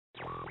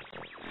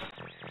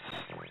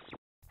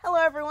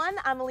Hello everyone,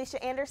 I'm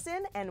Alicia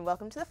Anderson and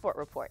welcome to the Fort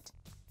Report.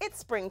 It's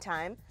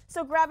springtime,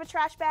 so grab a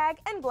trash bag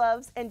and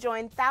gloves and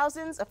join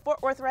thousands of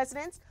Fort Worth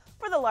residents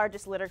for the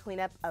largest litter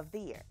cleanup of the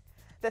year.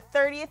 The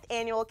 30th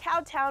annual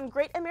Cowtown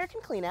Great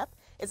American Cleanup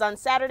is on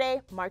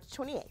Saturday, March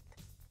 28th.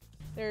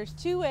 There's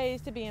two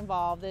ways to be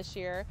involved this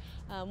year.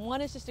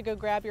 One is just to go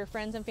grab your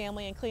friends and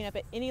family and clean up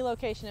at any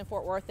location in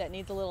Fort Worth that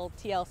needs a little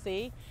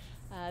TLC.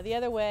 The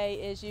other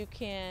way is you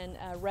can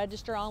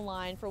register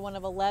online for one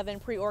of 11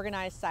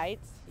 pre-organized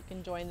sites. You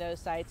can join those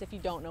sites if you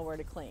don't know where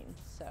to clean.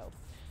 So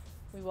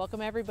we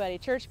welcome everybody,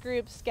 church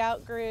groups,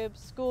 scout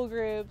groups, school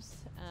groups,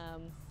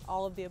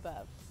 all of the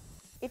above.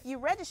 If you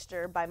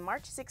register by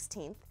March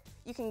 16th,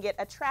 you can get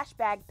a trash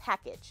bag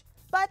package.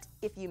 But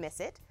if you miss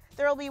it,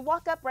 there will be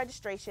walk-up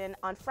registration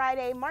on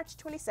Friday, March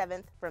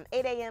 27th from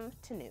 8 a.m.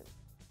 to noon.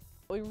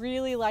 We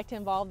really like to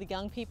involve the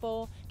young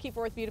people. Keep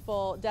Fort Worth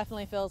Beautiful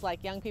definitely feels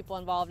like young people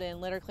involved in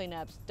litter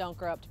cleanups don't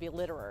grow up to be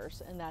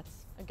litterers, and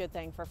that's a good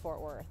thing for Fort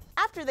Worth.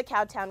 After the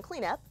Cowtown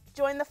cleanup,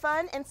 join the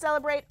fun and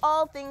celebrate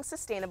all things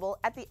sustainable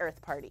at the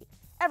Earth Party.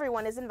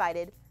 Everyone is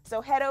invited, so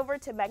head over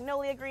to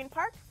Magnolia Green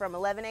Park from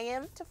 11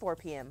 a.m. to 4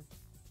 p.m.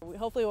 We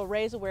hopefully will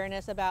raise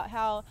awareness about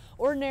how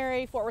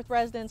ordinary Fort Worth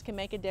residents can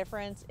make a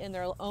difference in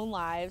their own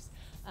lives.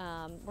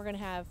 We're going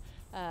to have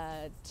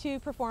 2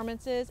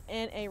 performances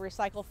and a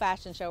recycle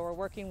fashion show. We're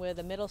working with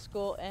a middle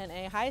school and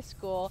a high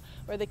school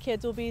where the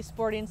kids will be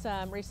sporting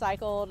some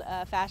recycled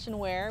fashion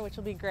wear, which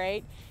will be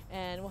great.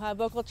 And we'll have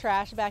Vocal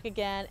Trash back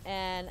again,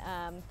 and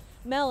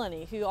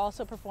Melanie, who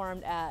also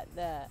performed at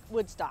the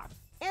Woodstock.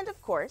 And of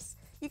course,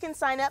 you can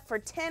sign up for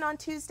 10 on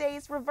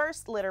Tuesday's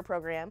reverse litter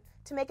program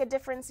to make a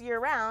difference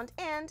year-round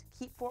and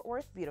keep Fort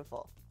Worth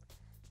beautiful.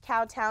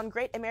 Cowtown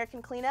Great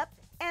American Cleanup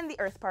and the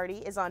Earth Party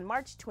is on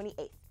March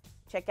 28th.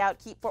 Check out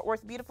Keep Fort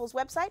Worth Beautiful's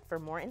website for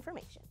more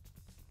information.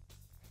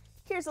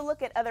 Here's a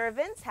look at other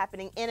events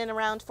happening in and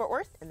around Fort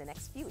Worth in the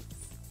next few weeks.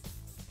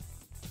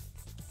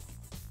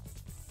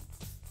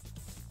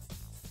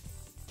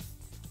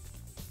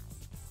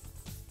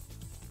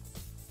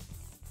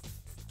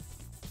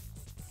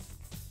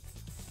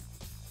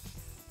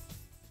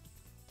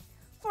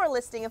 For a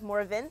listing of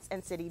more events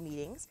and city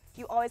meetings,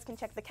 you always can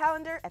check the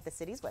calendar at the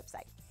city's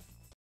website.